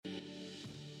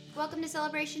Welcome to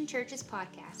Celebration Church's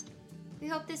podcast. We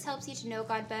hope this helps you to know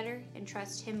God better and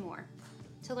trust Him more.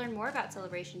 To learn more about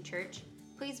Celebration Church,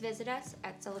 please visit us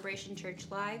at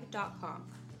celebrationchurchlive.com.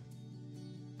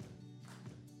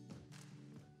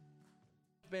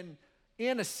 Been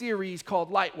in a series called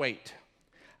Lightweight,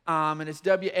 and it's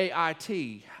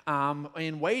W-A-I-T,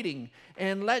 in waiting.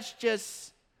 And let's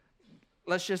just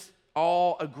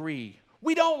all agree.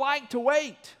 We don't like to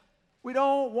wait. We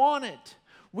don't want it.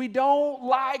 We don't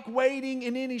like waiting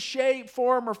in any shape,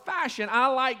 form, or fashion. I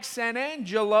like San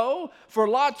Angelo for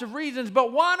lots of reasons,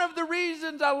 but one of the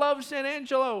reasons I love San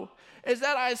Angelo is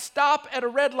that I stop at a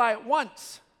red light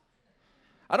once.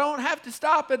 I don't have to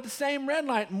stop at the same red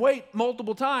light and wait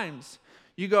multiple times.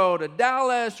 You go to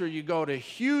Dallas or you go to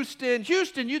Houston.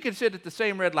 Houston, you can sit at the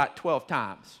same red light 12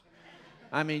 times.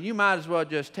 I mean, you might as well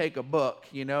just take a book,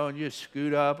 and just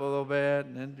scoot up a little bit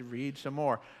and then read some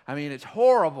more. I mean, it's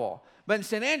horrible. But in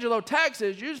San Angelo,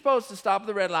 Texas, you're supposed to stop at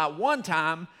the red light one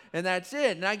time, and that's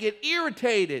it. And I get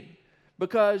irritated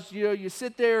because, you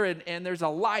sit there and there's a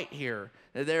light here.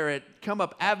 There at Come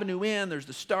Up Avenue N, there's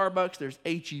the Starbucks, there's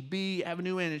H-E-B,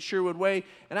 Avenue N and Sherwood Way,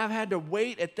 and I've had to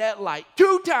wait at that light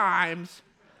 2 times.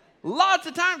 Lots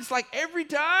of times. It's like every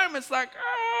time, it's like,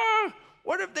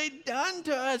 what have they done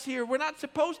to us here? We're not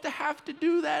supposed to have to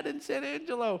do that in San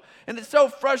Angelo. And it's so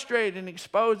frustrating and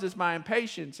exposes my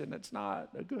impatience, and it's not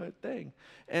a good thing.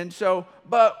 And so,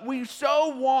 but we so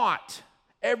want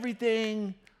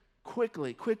everything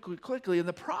quickly. And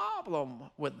the problem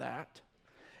with that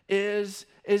is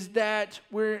that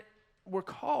we're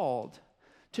called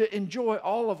to enjoy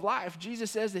all of life.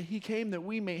 Jesus says that He came that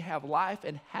we may have life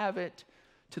and have it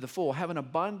to the full, have an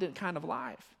abundant kind of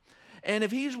life. And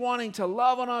if He's wanting to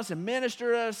love on us and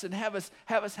minister us and have us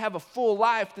have a full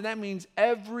life, then that means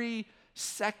every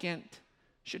second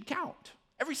should count.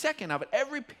 Every second of it,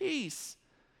 every piece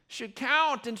should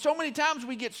count. And so many times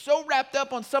we get so wrapped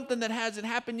up on something that hasn't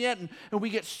happened yet, and we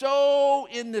get so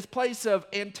in this place of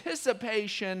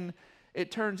anticipation, it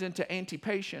turns into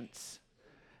anti-patience.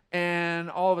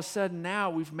 And all of a sudden now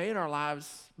we've made our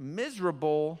lives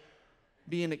miserable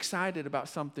being excited about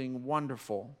something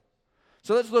wonderful.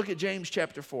 So let's look at James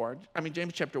chapter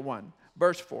 1,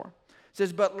 verse 4. It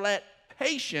says, "But let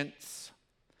patience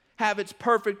have its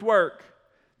perfect work,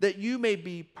 that you may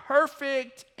be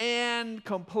perfect and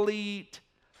complete,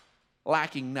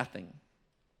 lacking nothing."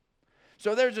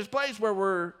 So there's this place where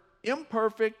we're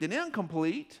imperfect and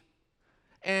incomplete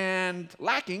and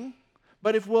lacking,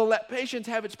 but if we'll let patience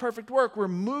have its perfect work, we're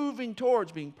moving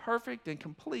towards being perfect and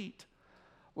complete,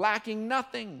 lacking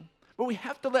nothing. But we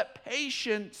have to let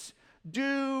patience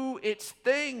do its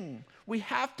thing. We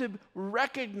have to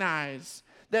recognize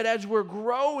that as we're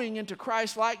growing into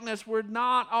Christ likeness, we're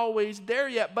not always there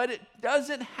yet. But it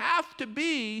doesn't have to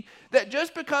be that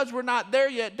just because we're not there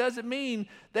yet doesn't mean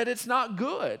that it's not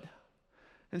good.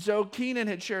 And so Keenan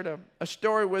had shared a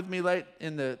story with me late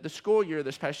in the school year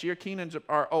this past year. Keenan's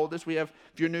our oldest. If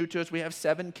you're new to us, we have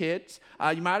 7 kids.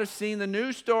 You might have seen the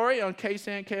news story on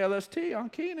KSAN KLST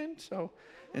on Keenan. So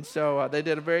they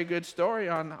did a very good story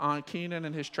on Keenan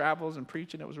and his travels and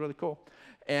preaching. It was really cool.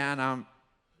 And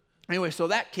anyway, so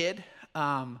that kid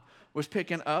was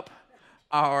picking up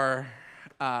our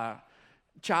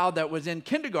child that was in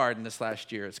kindergarten this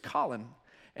last year. It's Colin.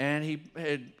 And he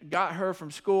had got her from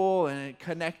school and it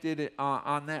connected it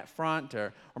on that front.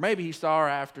 Or maybe he saw her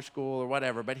after school or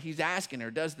whatever. But he's asking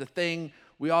her, does the thing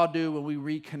we all do when we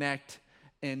reconnect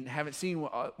and haven't seen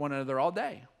one another all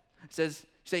day. It says,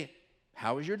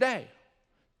 "How was your day?"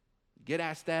 Get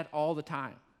asked that all the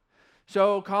time.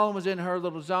 So Colin was in her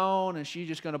little zone, and she's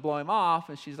just going to blow him off.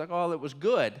 And she's like, "Oh, it was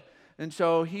good." And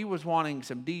so he was wanting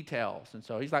some details. And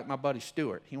so he's like my buddy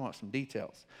Stuart. He wants some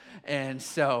details. And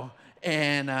so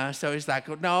he's like,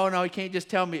 no, you can't just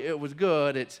tell me it was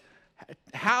good. It's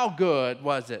how good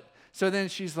was it? So then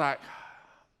she's like,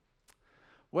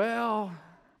 "Well,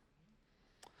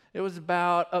 it was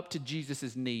about up to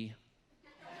Jesus' knee."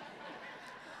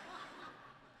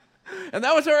 And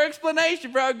that was her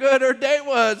explanation for how good her day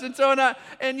was. And so, and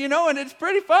it's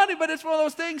pretty funny, but it's one of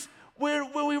those things where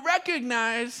when we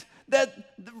recognize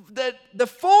that the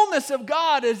fullness of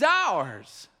God is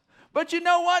ours. But you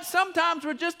know what? Sometimes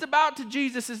we're just about to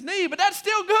Jesus' knee, but that's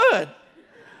still good.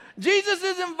 Jesus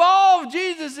is involved.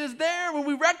 Jesus is there. When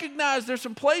we recognize there's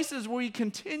some places where we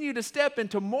continue to step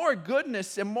into more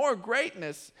goodness and more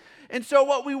greatness. And so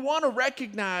what we want to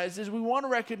recognize is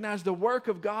the work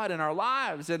of God in our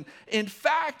lives. And in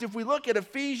fact, if we look at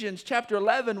Ephesians chapter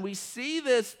 11, we see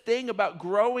this thing about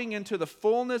growing into the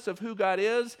fullness of who God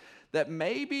is that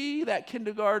maybe that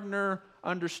kindergartner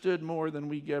understood more than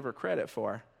we give her credit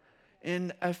for.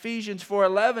 In Ephesians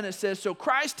 4:11, it says, so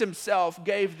Christ himself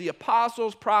gave the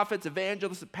apostles, prophets,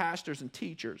 evangelists, and pastors and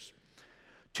teachers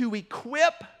to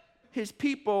equip his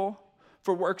people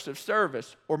for works of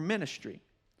service or ministry,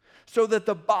 so that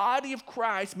the body of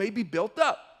Christ may be built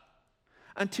up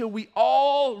until we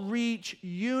all reach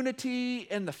unity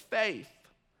in the faith.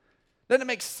 Doesn't it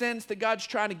make sense that God's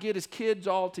trying to get his kids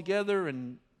all together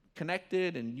and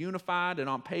connected and unified and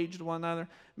on page with one another?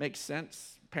 Makes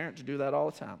sense. Parents do that all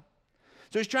the time.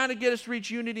 So he's trying to get us to reach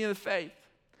unity in the faith.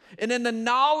 And in the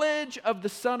knowledge of the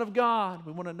Son of God,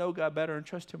 we want to know God better and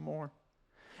trust him more.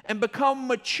 And become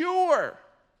mature.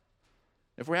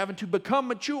 If we're having to become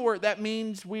mature, that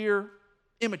means we're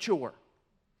immature.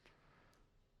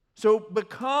 So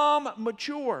become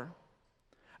mature,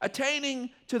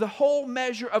 attaining to the whole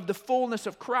measure of the fullness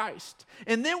of Christ.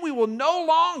 And then we will no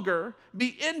longer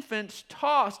be infants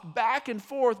tossed back and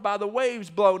forth by the waves,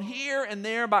 blown here and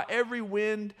there by every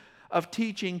wind of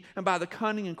teaching and by the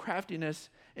cunning and craftiness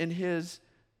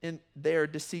in their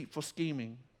deceitful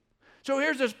scheming. So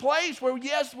here's this place where,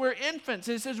 yes, we're infants.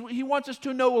 It says he wants us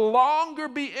to no longer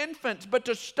be infants, but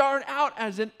to start out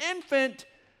as an infant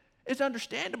is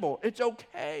understandable. It's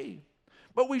okay.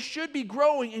 But we should be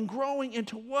growing and growing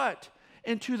into what?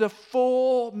 Into the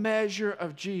full measure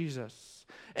of Jesus.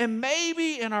 And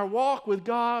maybe in our walk with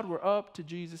God, we're up to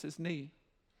Jesus' knee.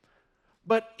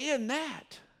 But in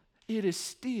that, it is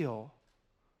still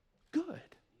good.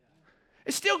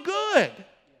 It's still good.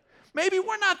 Maybe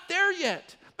we're not there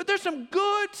yet, but there's some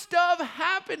good stuff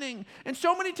happening. And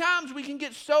so many times we can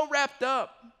get so wrapped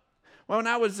up. When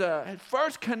I was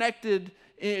first connected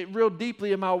real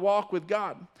deeply in my walk with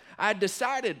God, I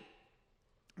decided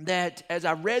that as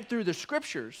I read through the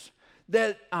scriptures,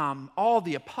 that all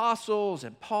the apostles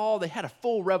and Paul, they had a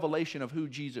full revelation of who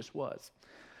Jesus was.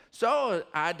 So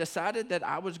I decided that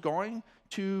I was going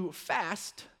to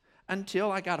fast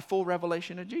until I got a full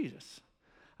revelation of Jesus.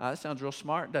 That sounds real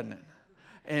smart, doesn't it?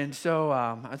 And so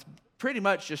I was pretty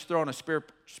much just throwing a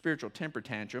spiritual temper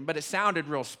tantrum, but it sounded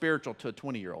real spiritual to a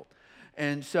 20-year-old.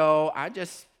 And so I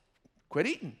just quit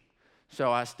eating.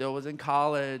 So I still was in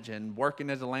college and working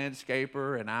as a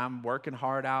landscaper, and I'm working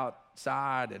hard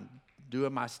outside and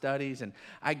doing my studies. And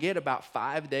I get about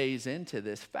 5 days into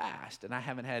this fast, and I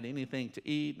haven't had anything to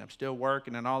eat, and I'm still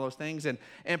working and all those things. And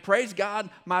praise God,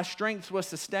 my strength was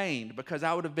sustained, because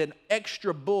I would have been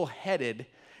extra bullheaded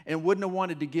and wouldn't have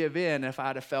wanted to give in if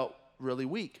I'd have felt really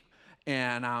weak.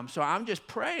 And so I'm just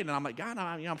praying, and I'm like, God,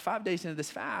 I'm 5 days into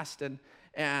this fast,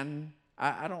 and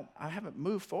I haven't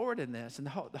moved forward in this. And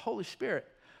the Holy Spirit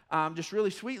just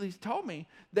really sweetly told me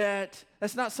that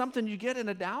that's not something you get in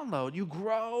a download. You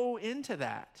grow into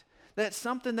that. That's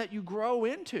something that you grow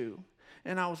into.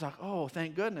 And I was like, oh,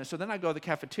 thank goodness. So then I go to the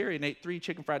cafeteria and ate 3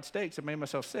 chicken fried steaks and made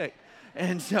myself sick.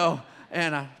 And so,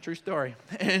 true story.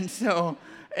 And so,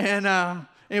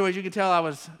 anyways, you can tell I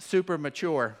was super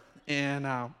mature.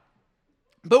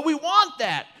 But we want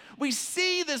that. We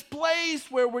see this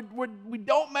place where we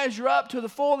don't measure up to the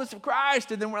fullness of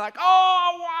Christ, and then we're like, oh,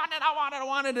 I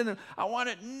want it, and then I want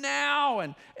it now,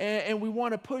 and we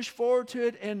want to push forward to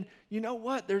it. And you know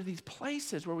what? There are these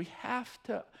places where we have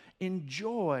to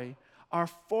enjoy our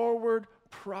forward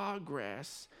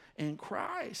progress in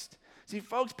Christ. See,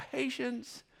 folks,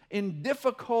 patience in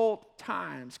difficult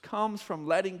times comes from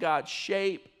letting God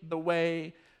shape the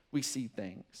way we see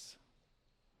things.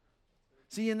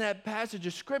 See, in that passage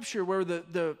of Scripture where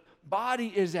the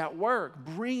body is at work,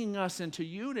 bringing us into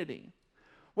unity,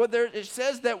 it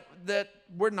says that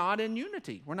we're not in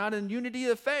unity. We're not in unity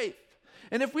of faith.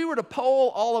 And if we were to poll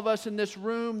all of us in this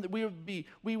room,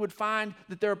 we would find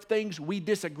that there are things we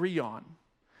disagree on.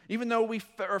 Even though we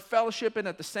are fellowshipping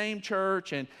at the same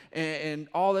church and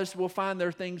all this, we'll find there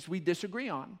are things we disagree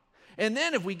on. And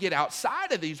then if we get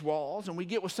outside of these walls and we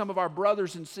get with some of our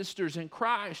brothers and sisters in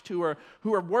Christ who are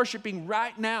worshiping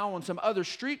right now on some other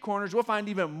street corners, we'll find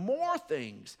even more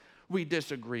things we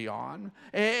disagree on.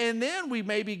 And then we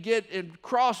maybe get and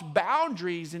cross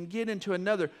boundaries and get into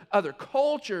other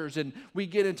cultures, and we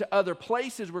get into other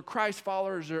places where Christ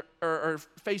followers are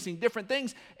facing different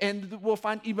things, and we'll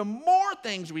find even more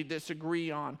things we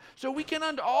disagree on. So we can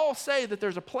all say that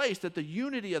there's a place that the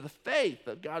unity of the faith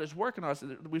that God is working on us,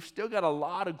 we've still got a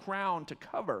lot of ground to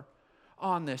cover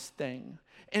on this thing.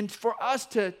 And for us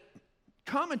to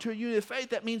come into a unity of faith,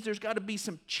 that means there's got to be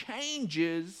some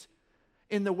changes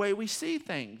in the way we see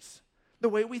things, the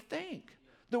way we think,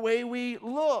 the way we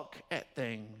look at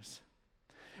things.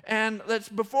 And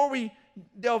before we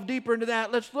delve deeper into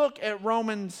that, let's look at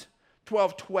Romans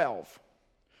 12:12.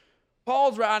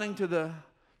 Paul's writing to the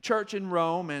church in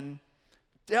Rome and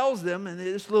tells them, and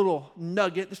this little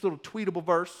nugget, this little tweetable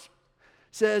verse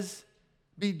says,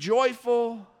 Be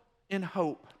joyful in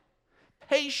hope,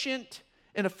 patient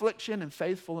in affliction, and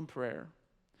faithful in prayer.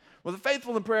 Well, the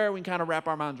faithful in prayer, we can kind of wrap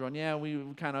our minds around. Yeah, we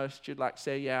kind of should like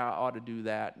say, yeah, I ought to do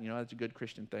that. You know, that's a good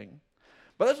Christian thing.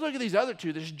 But let's look at these other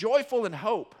two. There's joyful in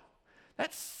hope.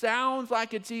 That sounds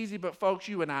like it's easy, but folks,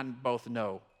 you and I both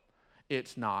know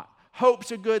it's not.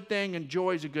 Hope's a good thing and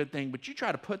joy's a good thing, but you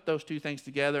try to put those two things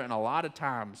together, and a lot of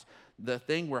times the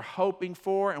thing we're hoping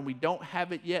for and we don't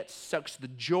have it yet sucks the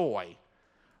joy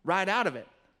right out of it.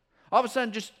 All of a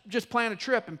sudden, just plan a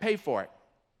trip and pay for it.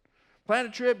 Plan a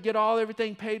trip, get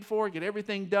everything paid for, get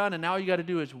everything done, and now all you got to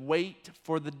do is wait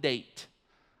for the date.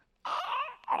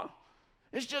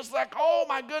 It's just like, oh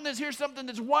my goodness, here's something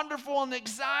that's wonderful and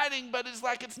exciting, but it's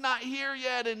like it's not here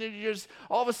yet, and it just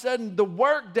all of a sudden the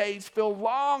work days feel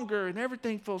longer and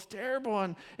everything feels terrible,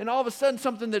 and all of a sudden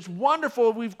something that's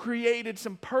wonderful, we've created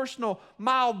some personal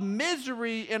mild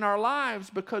misery in our lives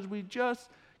because we just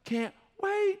can't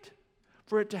wait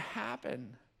for it to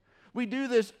happen. We do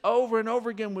this over and over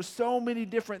again with so many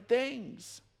different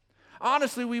things.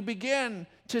 Honestly, we begin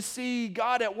to see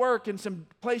God at work in some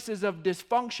places of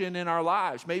dysfunction in our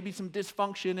lives, maybe some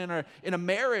dysfunction in a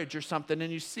marriage or something,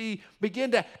 and you begin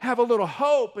to have a little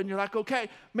hope, and you're like, okay,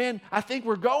 man, I think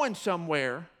we're going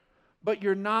somewhere, but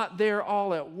you're not there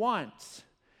all at once.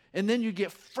 And then you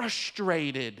get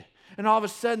frustrated, and all of a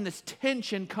sudden this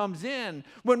tension comes in,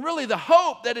 when really the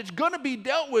hope that it's going to be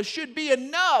dealt with should be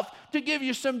enough to give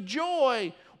you some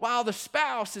joy, while the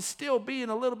spouse is still being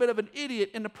a little bit of an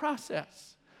idiot in the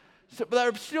process. So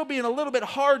they're still being a little bit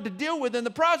hard to deal with in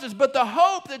the process, but the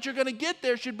hope that you're going to get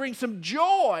there should bring some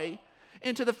joy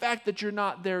into the fact that you're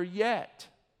not there yet.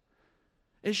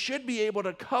 It should be able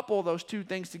to couple those two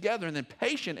things together. And then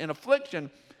patient in affliction.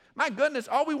 My goodness,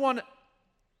 all we want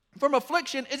from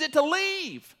affliction is it to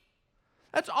leave.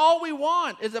 That's all we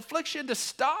want, is affliction to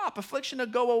stop, affliction to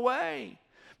go away.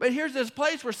 But here's this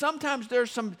place where sometimes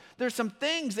there's some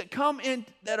things that come in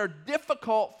that are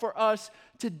difficult for us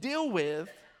to deal with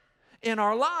in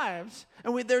our lives.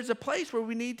 And there's a place where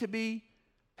we need to be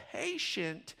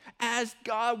patient as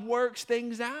God works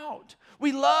things out.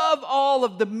 We love all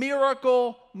of the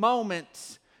miracle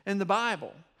moments in the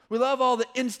Bible. We love all the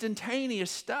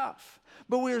instantaneous stuff.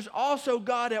 But there's also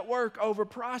God at work over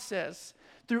process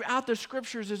throughout the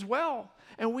scriptures as well.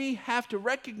 And we have to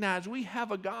recognize we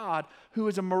have a God who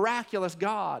is a miraculous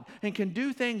God and can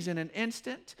do things in an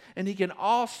instant. And he can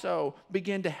also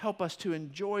begin to help us to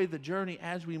enjoy the journey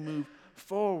as we move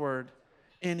forward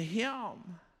in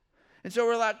him. And so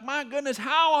we're like, my goodness,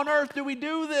 how on earth do we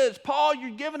do this? Paul, you're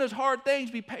giving us hard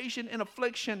things. Be patient in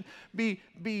affliction.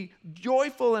 Be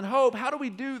joyful in hope. How do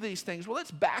we do these things? Well,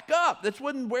 let's back up. That's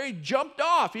where he jumped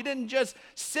off. He didn't just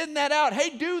send that out.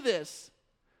 Hey, do this.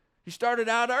 He started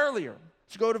out earlier.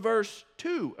 Let's go to verse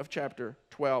 2 of chapter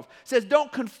 12. It says, don't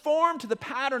conform to the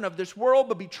pattern of this world,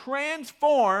 but be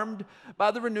transformed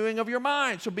by the renewing of your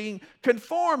mind. So being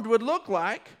conformed would look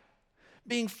like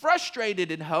being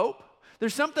frustrated in hope.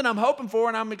 There's something I'm hoping for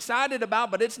and I'm excited about,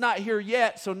 but it's not here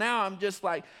yet. So now I'm just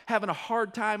like having a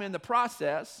hard time in the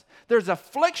process. There's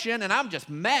affliction and I'm just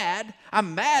mad.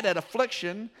 I'm mad at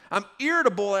affliction. I'm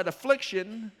irritable at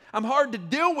affliction. I'm hard to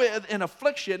deal with in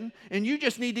affliction. And you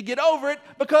just need to get over it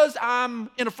because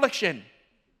I'm in affliction.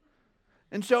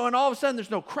 And all of a sudden there's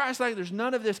no Christ-like. There's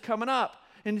none of this coming up.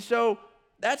 And so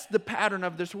that's the pattern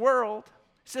of this world.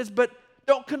 It says, but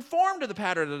don't conform to the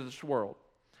pattern of this world,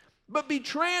 but be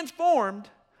transformed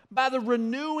by the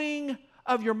renewing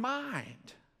of your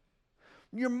mind.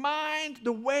 Your mind,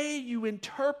 the way you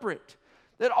interpret,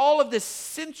 that all of this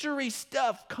sensory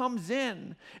stuff comes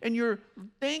in, and you're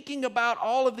thinking about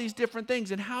all of these different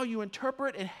things and how you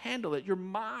interpret and handle it. Your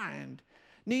mind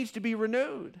needs to be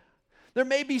renewed. There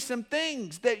may be some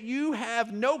things that you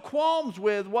have no qualms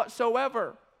with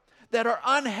whatsoever that are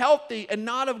unhealthy and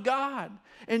not of God,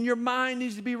 and your mind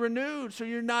needs to be renewed so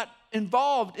you're not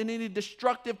involved in any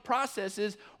destructive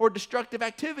processes or destructive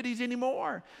activities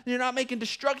anymore. You're not making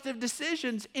destructive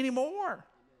decisions anymore.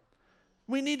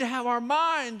 We need to have our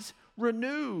minds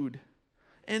renewed,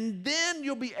 and then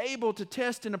you'll be able to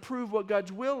test and approve what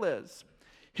God's will is.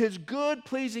 His good,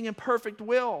 pleasing, and perfect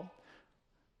will.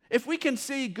 If we can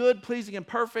see good, pleasing, and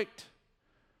perfect,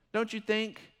 don't you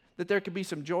think that there could be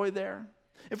some joy there?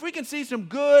 If we can see some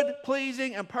good,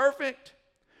 pleasing, and perfect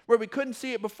where we couldn't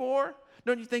see it before,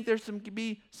 don't you think there's could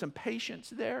be some patience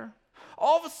there?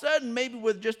 All of a sudden, maybe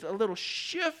with just a little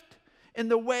shift in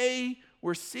the way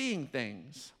we're seeing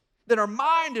things, that our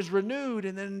mind is renewed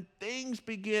and then things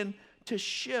begin to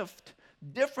shift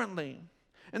differently.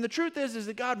 And the truth is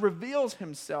that God reveals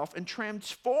himself and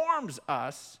transforms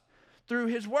us through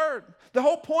his word. The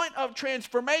whole point of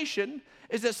transformation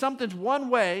is that something's one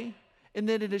way and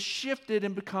then it is shifted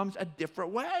and becomes a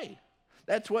different way.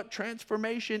 That's what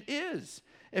transformation is.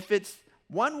 If it's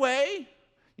one way,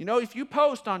 if you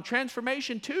post on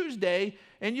Transformation Tuesday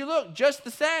and you look just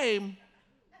the same,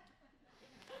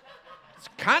 it's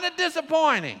kind of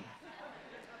disappointing.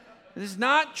 It's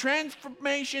not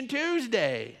Transformation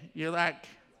Tuesday. You're like,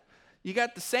 you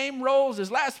got the same roles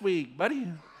as last week, buddy.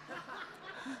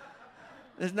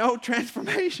 There's no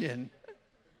transformation.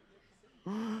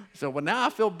 So, now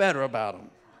I feel better about them.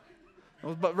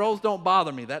 Those roles don't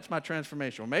bother me. That's my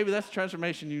transformation. Well, maybe that's the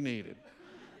transformation you needed.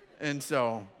 And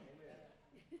so,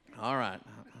 all right.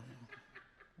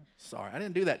 Sorry, I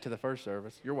didn't do that to the first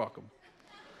service. You're welcome.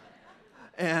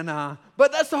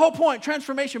 But that's the whole point.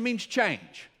 Transformation means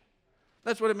change.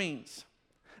 That's what it means.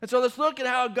 And so let's look at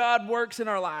how God works in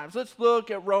our lives. Let's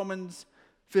look at Romans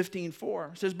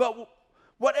 15:4. It says, but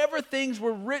whatever things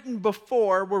were written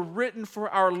before were written for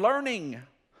our learning.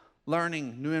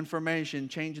 Learning new information,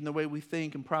 changing the way we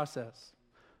think and process.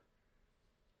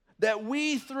 That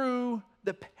we, through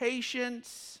the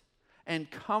patience and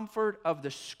comfort of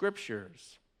the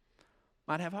Scriptures,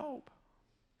 might have hope.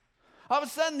 All of a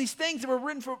sudden, these things that were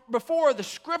written before, the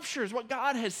Scriptures, what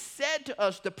God has said to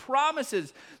us, the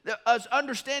promises, us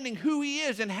understanding who He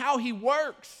is and how He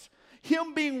works,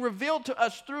 Him being revealed to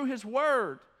us through His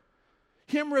Word,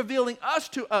 Him revealing us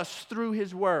to us through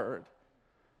His Word,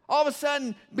 all of a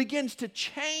sudden begins to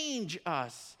change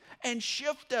us and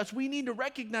shift us. We need to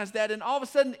recognize that, and all of a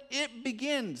sudden it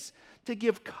begins to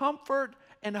give comfort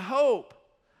and hope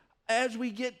as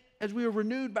we are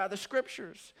renewed by the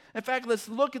Scriptures. In fact, let's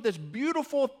look at this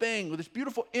beautiful thing, this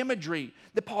beautiful imagery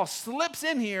that Paul slips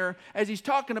in here as he's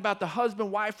talking about the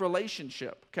husband-wife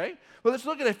relationship, okay? Well, let's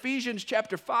look at Ephesians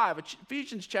chapter 5.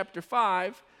 Ephesians chapter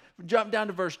 5, jump down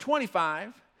to verse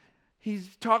 25. He's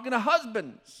talking to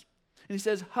husbands. And he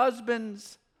says,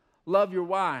 husbands, love your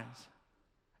wives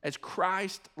as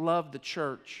Christ loved the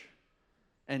church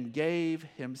and gave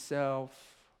himself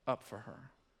up for her.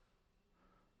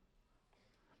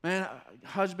 Man,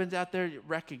 husbands out there, you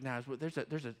recognize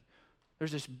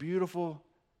there's this beautiful,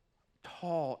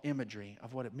 tall imagery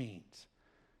of what it means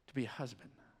to be a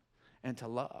husband and to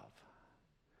love.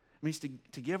 It means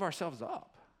to give ourselves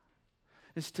up.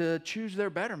 It's to choose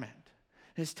their betterment.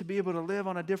 It's to be able to live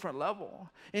on a different level.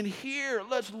 And here,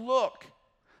 let's look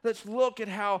at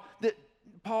how that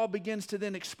Paul begins to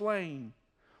then explain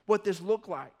what this looked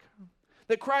like.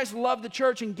 That Christ loved the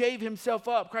church and gave himself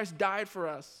up. Christ died for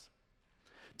us.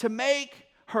 To make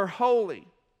her holy.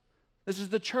 This is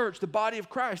the church, the body of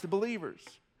Christ, the believers.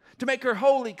 To make her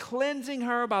holy, cleansing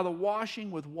her by the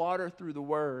washing with water through the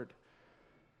word.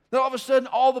 That all of a sudden,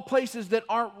 all the places that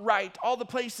aren't right, all the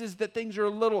places that things are a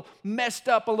little messed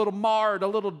up, a little marred, a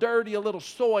little dirty, a little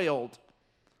soiled,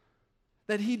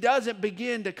 that he doesn't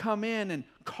begin to come in and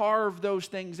carve those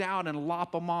things out and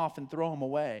lop them off and throw them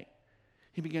away.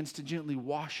 He begins to gently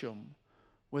wash them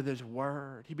with his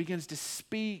word. He begins to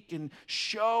speak and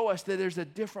show us that there's a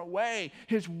different way.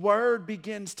 His word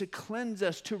begins to cleanse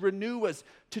us, to renew us,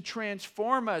 to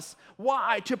transform us.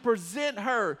 Why? To present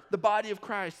her, the body of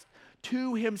Christ,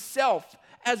 to himself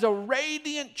as a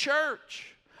radiant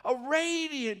church. A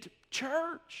radiant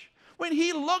church. When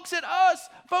he looks at us,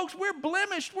 folks, we're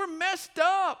blemished, we're messed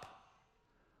up.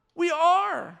 We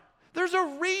are. There's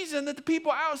a reason that the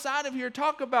people outside of here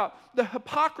talk about the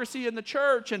hypocrisy in the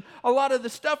church and a lot of the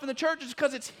stuff in the church is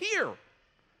because it's here.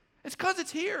 It's because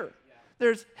it's here. Yeah.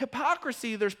 There's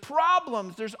hypocrisy, there's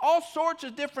problems, there's all sorts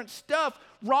of different stuff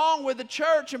wrong with the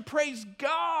church, and praise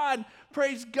God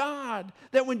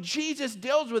that when Jesus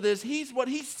deals with this, what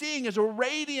he's seeing is a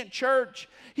radiant church.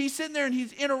 He's sitting there and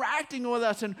he's interacting with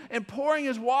us and pouring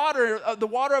his water, the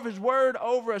water of his word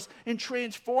over us and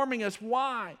transforming us.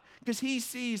 Why? Because he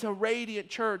sees a radiant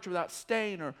church without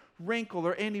stain or wrinkle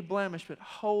or any blemish, but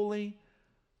holy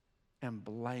and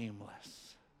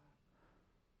blameless.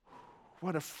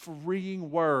 What a freeing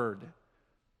word.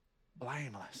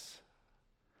 Blameless.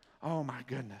 Oh my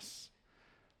goodness.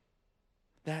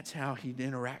 That's how he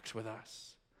interacts with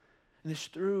us. And it's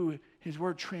through his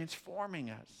word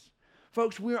transforming us.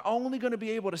 Folks, we're only going to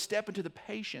be able to step into the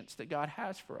patience that God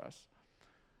has for us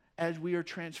as we are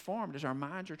transformed, as our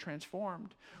minds are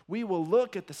transformed. We will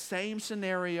look at the same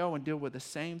scenario and deal with the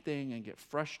same thing and get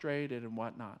frustrated and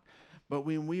whatnot. But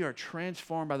when we are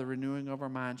transformed by the renewing of our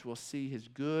minds, we'll see his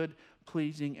good,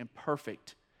 pleasing, and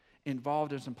perfect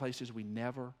involved in some places we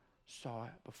never saw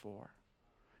it before.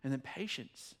 And then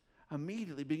patience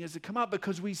immediately begins to come up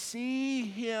because we see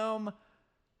him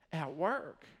at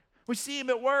work. We see him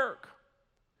at work.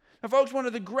 Now, folks, one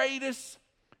of the greatest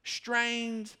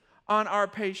strains on our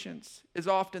patience is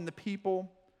often the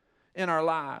people in our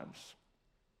lives.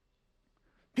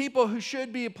 People who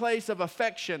should be a place of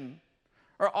affection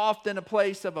are often a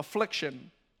place of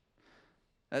affliction.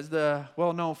 As the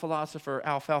well-known philosopher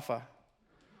Alfalfa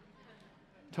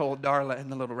told Darla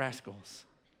and the Little Rascals,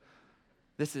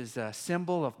 this is a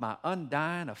symbol of my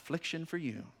undying affliction for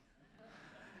you.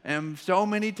 And so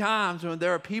many times when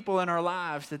there are people in our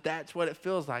lives that's what it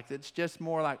feels like. It's just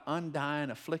more like undying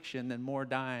affliction than more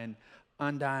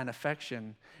undying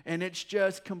affection. And it's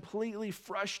just completely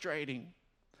frustrating.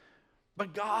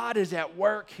 But God is at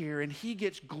work here and he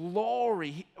gets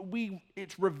glory.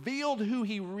 It's revealed who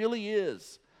he really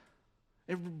is.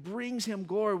 It brings him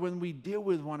glory when we deal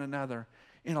with one another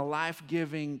in a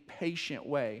life-giving, patient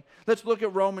way. Let's look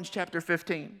at Romans chapter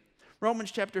 15.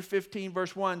 Romans chapter 15,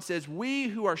 verse 1 says, we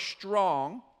who are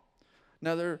strong,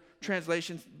 another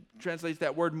translation translates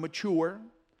that word mature,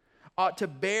 ought to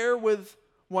bear with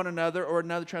one another, or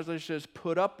another translation says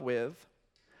put up with,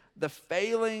 the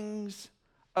failings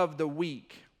of the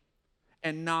weak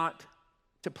and not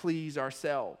to please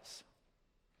ourselves.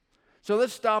 So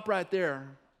let's stop right there.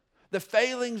 The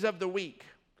failings of the weak,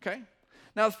 okay?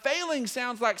 Now, failing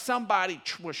sounds like somebody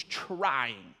was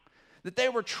trying. That they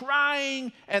were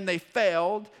trying and they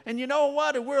failed. And you know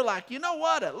what? And we're like, you know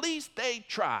what? At least they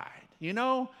tried. You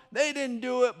know, they didn't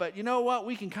do it, but you know what?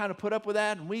 We can kind of put up with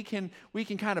that, and we can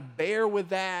kind of bear with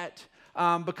that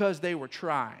because they were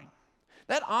trying.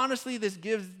 That honestly,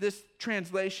 this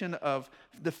translation of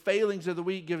the failings of the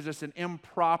weak gives us an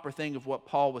improper thing of what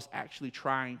Paul was actually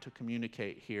trying to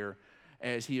communicate here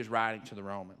as he is writing to the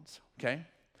Romans. Okay,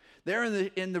 there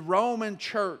in the Roman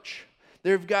church,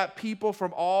 they've got people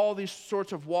from all these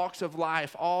sorts of walks of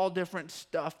life, all different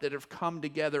stuff that have come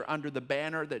together under the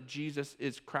banner that Jesus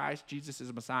is Christ, Jesus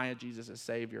is Messiah, Jesus is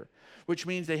Savior, which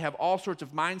means they have all sorts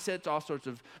of mindsets,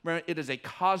 it is a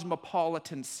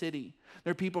cosmopolitan city.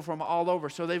 There are people from all over,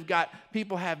 so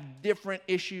people have different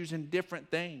issues and different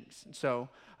things. So,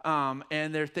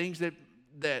 and there are things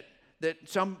that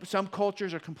some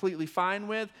cultures are completely fine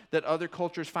with, that other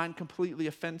cultures find completely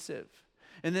offensive.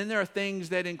 And then there are things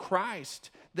that in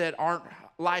Christ that aren't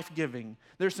life-giving.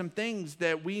 There's some things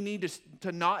that we need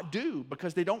to not do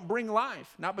because they don't bring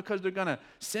life. Not because they're going to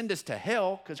send us to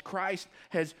hell because Christ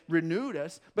has renewed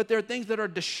us. But there are things that are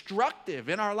destructive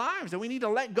in our lives that we need to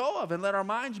let go of and let our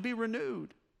minds be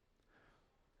renewed.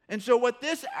 And so what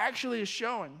this actually is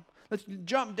showing, let's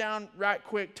jump down right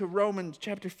quick to Romans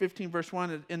chapter 15, verse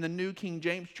 1 in the New King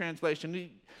James translation.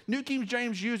 The New King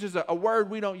James uses a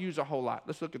word we don't use a whole lot.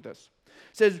 Let's look at this.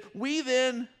 It says, we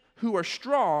then who are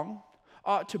strong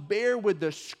ought to bear with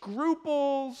the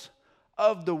scruples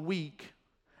of the weak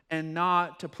and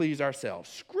not to please ourselves.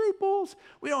 Scruples?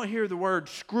 We don't hear the word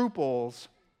scruples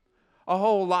a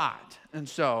whole lot. And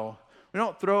so we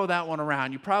don't throw that one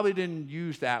around. You probably didn't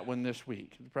use that one this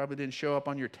week. It probably didn't show up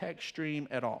on your text stream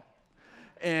at all.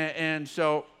 And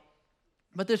so,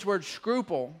 but this word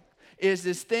scruple is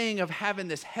this thing of having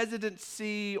this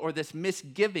hesitancy or this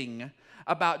misgiving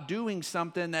about doing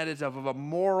something that is of a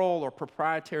moral or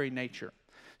proprietary nature.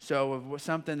 So of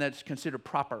something that's considered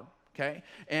proper, okay?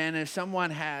 And if someone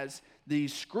has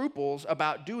these scruples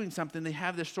about doing something, they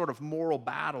have this sort of moral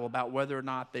battle about whether or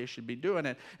not they should be doing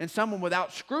it. And someone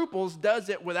without scruples does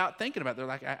it without thinking about it. They're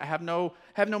like, I have no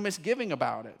misgiving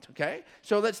about it, okay?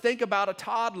 So let's think about a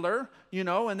toddler,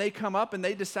 and they come up and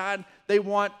they decide they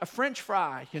want a French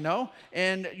fry,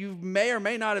 and you may or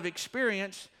may not have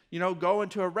experienced go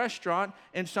into a restaurant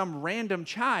and some random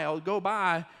child go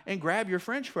by and grab your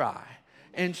French fry.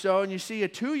 And you see a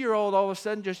 2-year-old all of a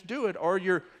sudden just do it, or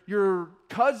your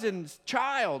cousin's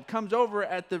child comes over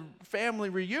at the family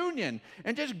reunion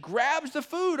and just grabs the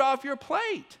food off your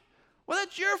plate. Well,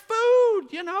 that's your food,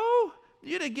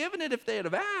 You'd have given it if they had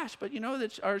have asked, but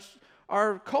that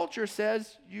our culture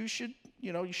says you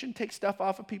shouldn't take stuff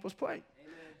off of people's plate.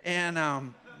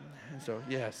 Amen. And so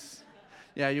yes.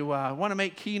 Yeah, you want to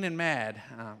make Keenan mad.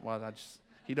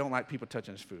 He don't like people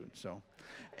touching his food. So,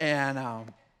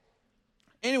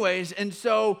 anyways, and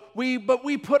so we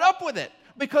put up with it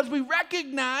because we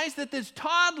recognize that this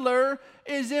toddler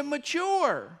is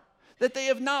immature, that they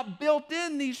have not built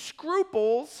in these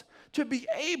scruples to be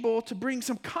able to bring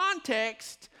some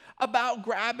context about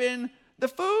grabbing the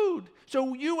food.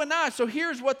 So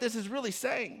here's what this is really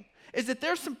saying. Is that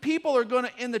there's some people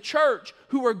in the church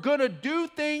who are going to do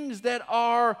things that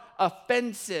are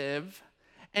offensive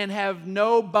and have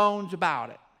no bones about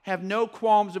it, have no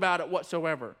qualms about it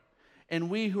whatsoever. And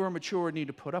we who are mature need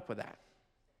to put up with that.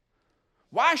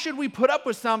 Why should we put up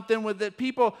with something that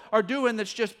people are doing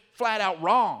that's just flat out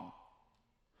wrong?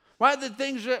 Why the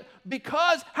things that,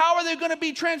 because how are they going to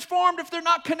be transformed if they're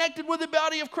not connected with the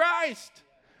body of Christ?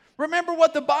 Remember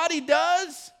what the body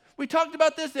does? We talked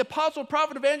about this, the apostle,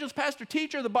 prophet, evangelist, pastor,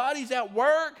 teacher, the body's at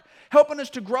work, helping us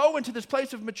to grow into this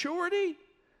place of maturity.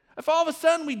 If all of a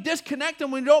sudden we disconnect them,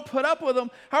 we don't put up with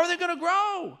them, how are they going to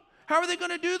grow? How are they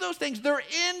going to do those things? They're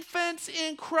infants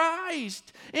in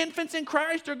Christ. Infants in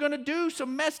Christ are going to do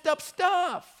some messed up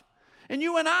stuff. And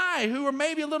you and I, who are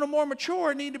maybe a little more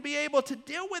mature, need to be able to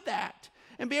deal with that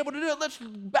and be able to do it. Let's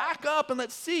back up and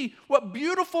let's see what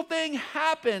beautiful thing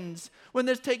happens when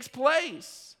this takes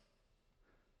place.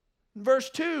 Verse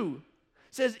 2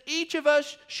 says, each of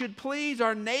us should please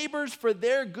our neighbors for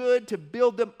their good to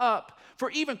build them up. For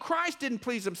even Christ didn't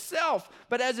please himself,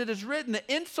 but as it is written,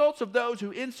 the insults of those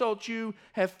who insult you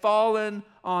have fallen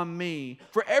on me.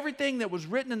 For everything that was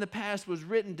written in the past was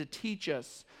written to teach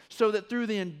us, so that through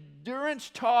the endurance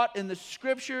taught in the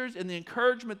scriptures and the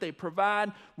encouragement they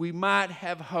provide, we might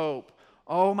have hope.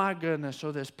 Oh my goodness,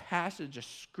 so this passage of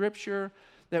scripture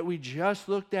that we just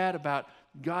looked at about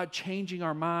God changing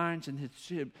our minds and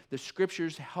the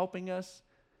scriptures helping us,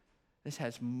 this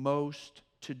has most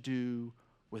to do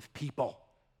with people.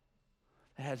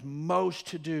 It has most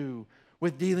to do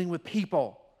with dealing with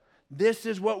people. This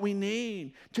is what we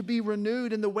need, to be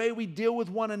renewed in the way we deal with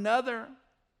one another.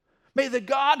 May the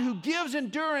God who gives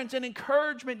endurance and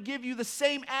encouragement give you the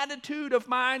same attitude of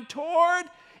mind toward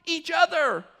each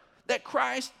other that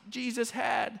Christ Jesus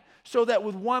had, so that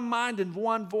with one mind and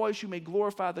one voice you may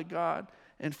glorify the God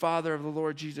and Father of the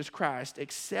Lord Jesus Christ.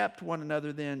 Accept one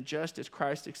another then, just as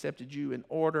Christ accepted you, in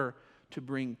order to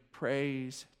bring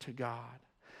praise to God.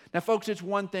 Now, folks, it's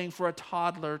one thing for a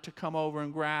toddler to come over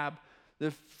and grab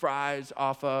the fries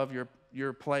off of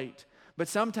your plate. But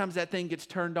sometimes that thing gets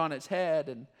turned on its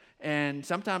head, and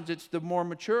sometimes it's the more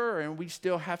mature, and we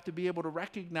still have to be able to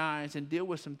recognize and deal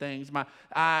with some things.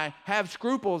 I have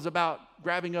scruples about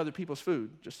grabbing other people's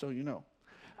food, just so you know.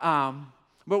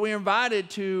 But we're invited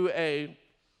to a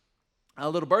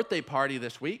little birthday party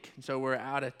this week. So we're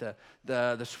out at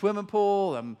the swimming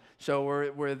pool. So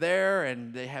we're there,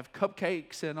 and they have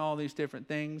cupcakes and all these different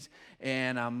things.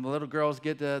 And the little girls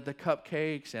get the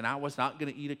cupcakes, and I was not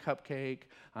going to eat a cupcake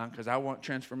because I want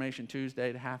Transformation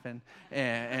Tuesday to happen.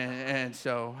 And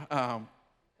so I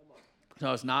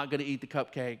was not going to eat the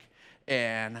cupcake.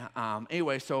 And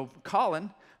anyway, so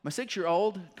Colin, my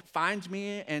 6-year-old, finds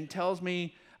me and tells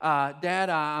me,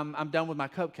 Dad, I'm done with my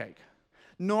cupcake.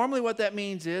 Normally what that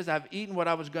means is I've eaten what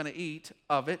I was going to eat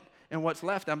of it, and what's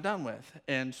left I'm done with.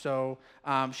 And so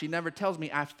she never tells me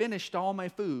I finished all my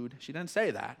food. She doesn't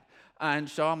say that. And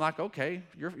so I'm like, okay,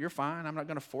 you're fine. I'm not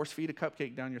going to force feed a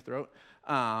cupcake down your throat.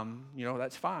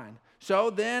 That's fine.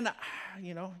 So then,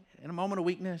 in a moment of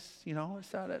weakness, I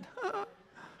decided,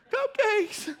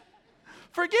 cupcakes.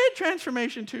 Forget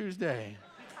Transformation Tuesday.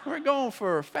 We're going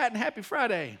for Fat and Happy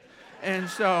Friday. And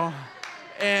so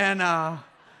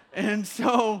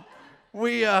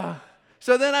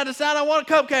so then I decided I want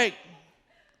a cupcake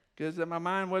because my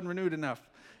mind wasn't renewed enough.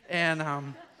 There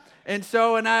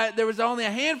was only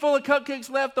a handful of cupcakes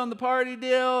left on the party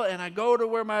deal, and I go to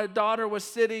where my daughter was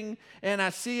sitting, and I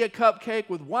see a cupcake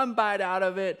with one bite out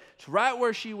of it. It's right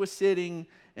where she was sitting,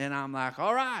 and I'm like,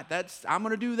 all right, I'm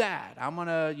going to do that. I'm going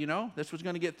to, this was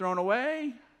going to get thrown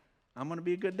away. I'm going to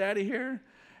be a good daddy here.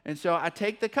 And so I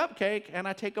take the cupcake, and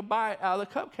I take a bite out of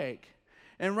the cupcake.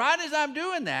 And right as I'm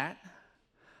doing that,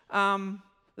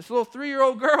 this little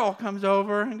 3-year-old girl comes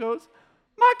over and goes,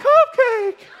 my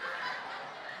cupcake.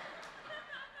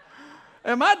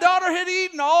 And my daughter had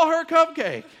eaten all her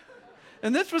cupcake.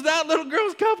 And this was that little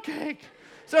girl's cupcake.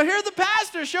 So here the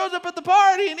pastor shows up at the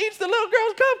party and eats the little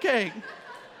girl's cupcake.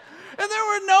 And there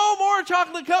were no more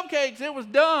chocolate cupcakes. It was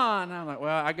done. I'm like,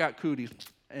 well, I got cooties.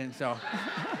 And so...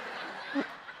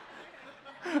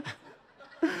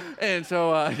 And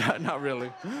so, not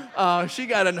really. She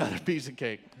got another piece of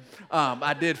cake.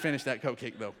 I did finish that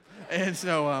cupcake, though. And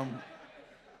so,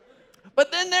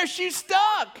 but then there she's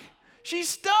stuck. She's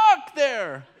stuck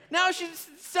there. Now she's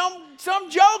some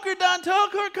joker done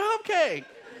took her cupcake.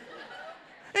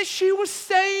 And she was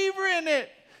savoring it.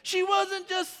 She wasn't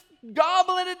just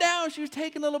gobbling it down. She was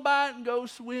taking a little bite and go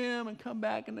swim and come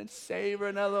back and then savor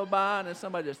another little bite, and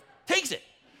somebody just takes it.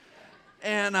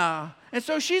 And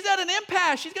so she's at an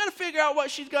impasse. She's got to figure out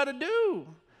what she's got to do.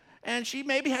 And she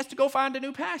maybe has to go find a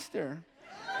new pastor.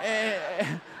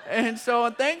 And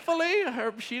so thankfully,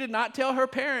 she did not tell her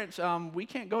parents, we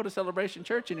can't go to Celebration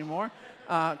Church anymore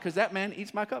because that man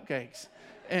eats my cupcakes.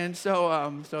 And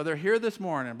so they're here this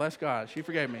morning. Bless God. She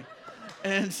forgave me.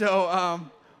 And so,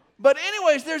 but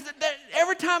anyways,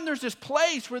 every time there's this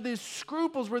place where these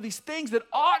scruples, where these things that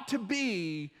ought to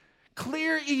be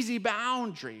Clear, easy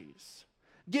boundaries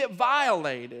get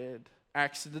violated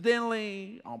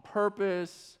accidentally, on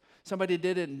purpose. Somebody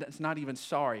did it and it's not even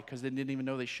sorry because they didn't even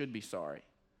know they should be sorry.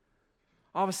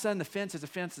 All of a sudden, the fence is a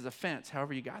fence is a fence,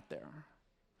 however you got there.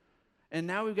 And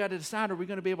now we've got to decide, are we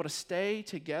going to be able to stay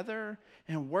together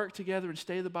and work together and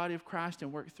stay the body of Christ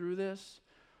and work through this?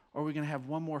 Or are we going to have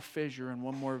one more fissure and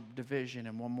one more division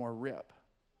and one more rip?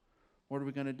 What are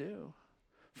we going to do?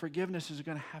 Forgiveness is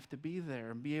going to have to be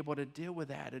there and be able to deal with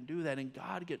that and do that. And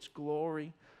God gets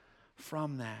glory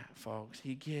from that, folks.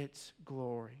 He gets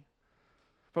glory.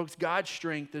 Folks, God's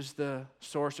strength is the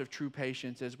source of true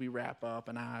patience as we wrap up.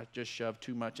 And I just shoved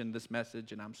too much in this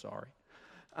message, and I'm sorry.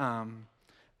 2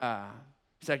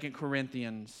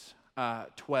 Corinthians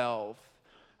 12.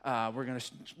 We're going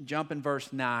to jump in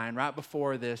verse 9. Right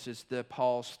before this is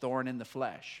Paul's thorn in the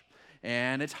flesh.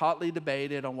 And it's hotly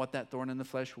debated on what that thorn in the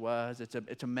flesh was.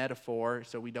 It's a metaphor,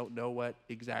 so we don't know what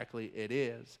exactly it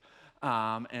is.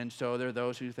 And so there are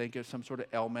those who think it's some sort of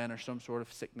ailment or some sort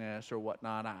of sickness or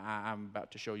whatnot. I'm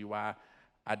about to show you why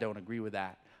I don't agree with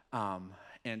that.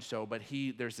 But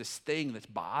there's this thing that's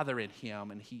bothering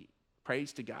him, and he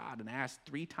prays to God and asks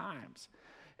 3 times.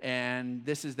 And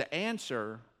this is the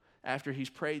answer after he's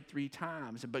prayed 3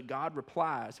 times. But God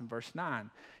replies in verse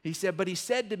 9. He said, "But he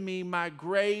said to me, my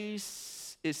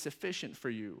grace is sufficient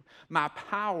for you. My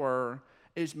power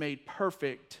is made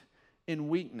perfect in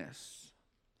weakness."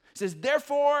 He says,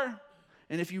 therefore,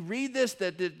 and if you read this,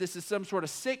 that this is some sort of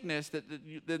sickness,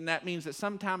 then that means that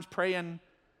sometimes praying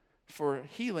for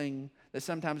healing, that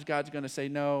sometimes God's going to say,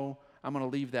 no, I'm going to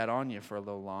leave that on you for a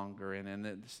little longer.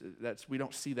 And we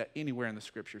don't see that anywhere in the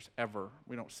scriptures ever.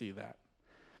 We don't see that.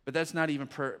 But that's not even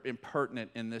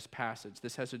impertinent in this passage.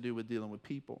 This has to do with dealing with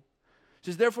people. It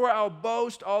says, therefore, I'll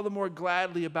boast all the more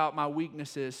gladly about my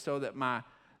weaknesses so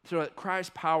that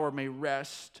Christ's power may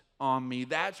rest on me.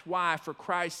 That's why, for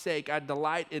Christ's sake, I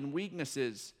delight in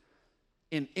weaknesses,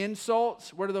 in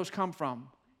insults. Where do those come from?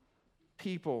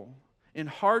 People. In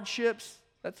hardships,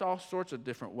 that's all sorts of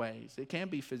different ways. It can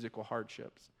be physical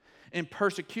hardships. In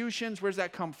persecutions, where does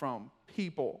that come from?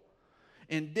 People.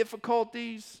 In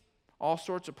difficulties, all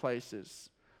sorts of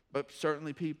places, but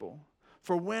certainly people.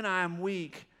 For when I am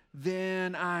weak,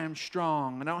 then I am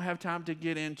strong. I don't have time to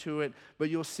get into it, but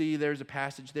you'll see there's a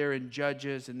passage there in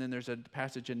Judges, and then there's a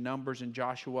passage in Numbers and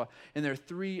Joshua, and there are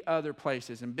 3 other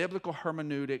places. And biblical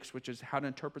hermeneutics, which is how to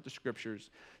interpret the scriptures,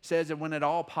 says that when at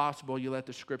all possible, you let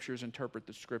the scriptures interpret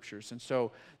the scriptures. And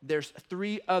so there's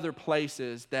 3 other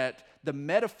places that the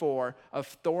metaphor of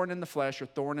thorn in the flesh or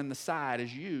thorn in the side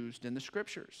is used in the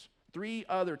scriptures. 3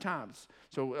 other times.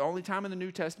 So the only time in the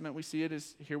New Testament we see it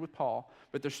is here with Paul.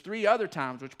 But there's 3 other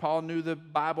times which Paul knew the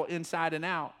Bible inside and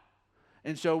out.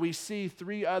 And so we see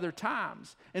 3 other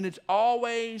times. And it's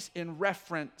always in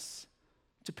reference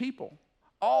to people.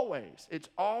 Always. It's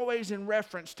always in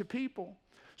reference to people.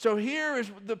 So here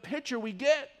is the picture we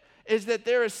get, is that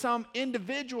there is some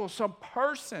individual, some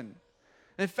person.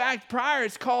 In fact, prior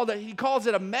he calls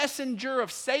it a messenger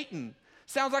of Satan.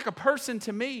 Sounds like a person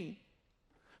to me,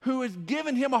 who is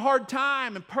giving him a hard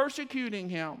time and persecuting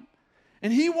him.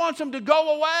 And he wants him to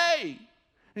go away.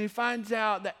 And he finds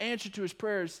out the answer to his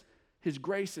prayers, his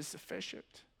grace is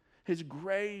sufficient. His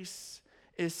grace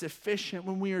is sufficient.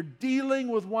 When we are dealing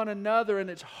with one another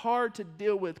and it's hard to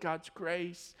deal with, God's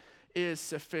grace is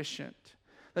sufficient.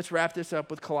 Let's wrap this up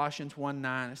with Colossians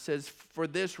 1:9. It says, for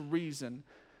this reason,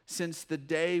 since the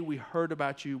day we heard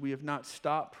about you, we have not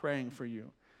stopped praying for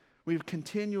you. We've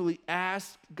continually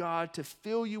asked God to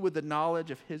fill you with the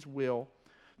knowledge of his will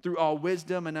through all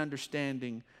wisdom and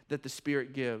understanding that the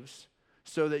Spirit gives,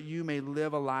 so that you may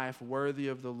live a life worthy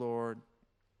of the Lord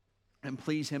and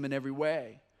please him in every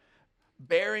way,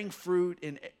 bearing fruit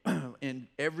in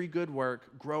every good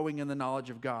work, growing in the knowledge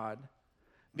of God,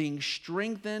 being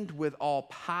strengthened with all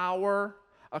power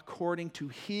according to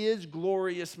his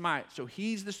glorious might. So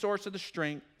he's the source of the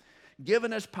strength,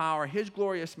 given us power, his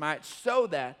glorious might, so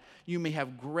that you may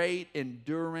have great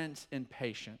endurance and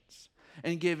patience,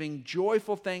 and giving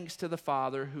joyful thanks to the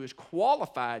Father who has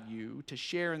qualified you to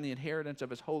share in the inheritance of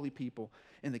his holy people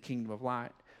in the kingdom of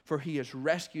light. For he has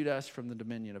rescued us from the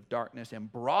dominion of darkness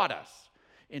and brought us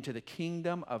into the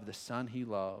kingdom of the Son he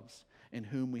loves, in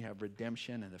whom we have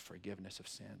redemption and the forgiveness of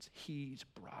sins. He's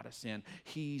brought us in.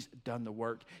 He's done the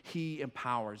work. He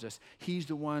empowers us. He's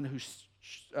the one who's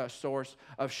source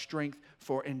of strength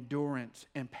for endurance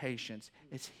and patience.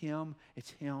 It's him,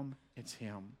 it's him, it's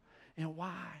him. And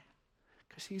why?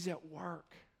 Because he's at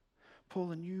work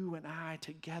pulling you and I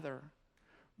together,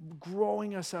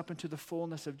 growing us up into the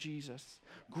fullness of Jesus,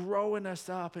 growing us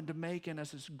up into making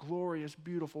us this glorious,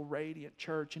 beautiful, radiant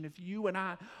church. And if you and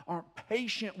I aren't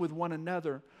patient with one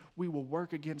another, we will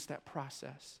work against that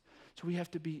process. So we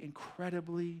have to be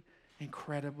incredibly,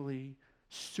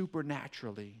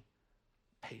 supernaturally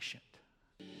patient.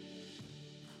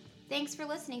 Thanks for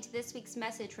listening to this week's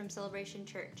message from Celebration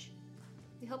Church.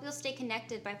 We hope you'll stay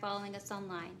connected by following us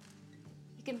online.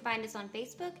 You can find us on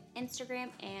Facebook, Instagram,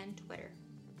 and Twitter.